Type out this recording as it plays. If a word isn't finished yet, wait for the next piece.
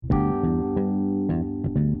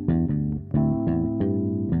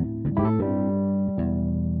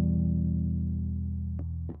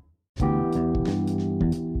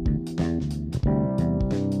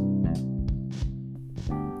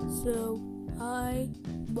Hi,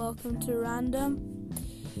 welcome to Random.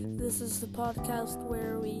 This is the podcast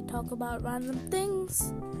where we talk about random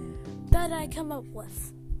things that I come up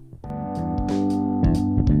with.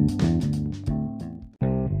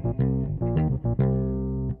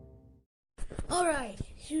 Alright,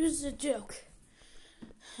 here's the joke.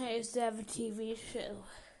 I used to have a TV show.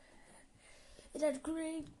 It had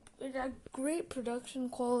great production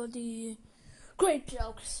quality, great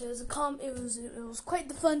jokes. It was quite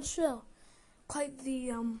the fun show. Quite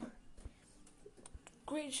the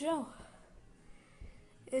great show.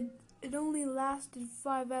 It only lasted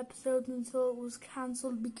 5 episodes until it was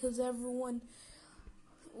cancelled because everyone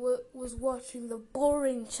was watching the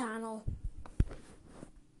boring channel.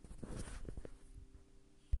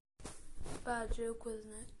 Bad joke, wasn't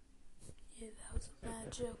it? Yeah, that was a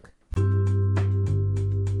bad joke.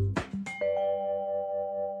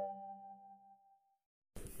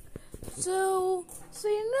 So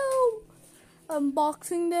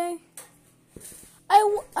Boxing Day. Do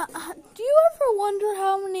you ever wonder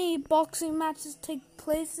how many boxing matches take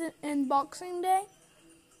place in Boxing Day?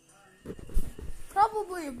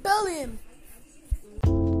 Probably 1 billion.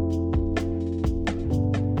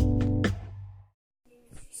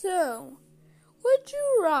 So, would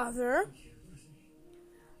you rather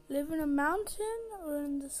live in a mountain or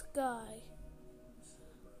in the sky?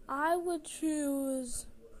 I would choose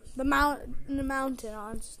the mountain,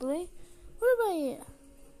 honestly. What about you?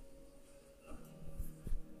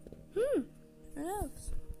 Who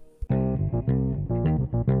knows?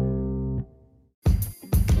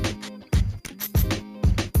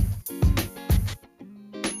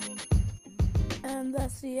 And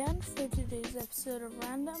that's the end for today's episode of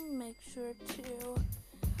Random. Make sure to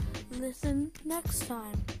listen next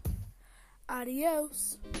time.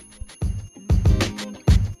 Adios.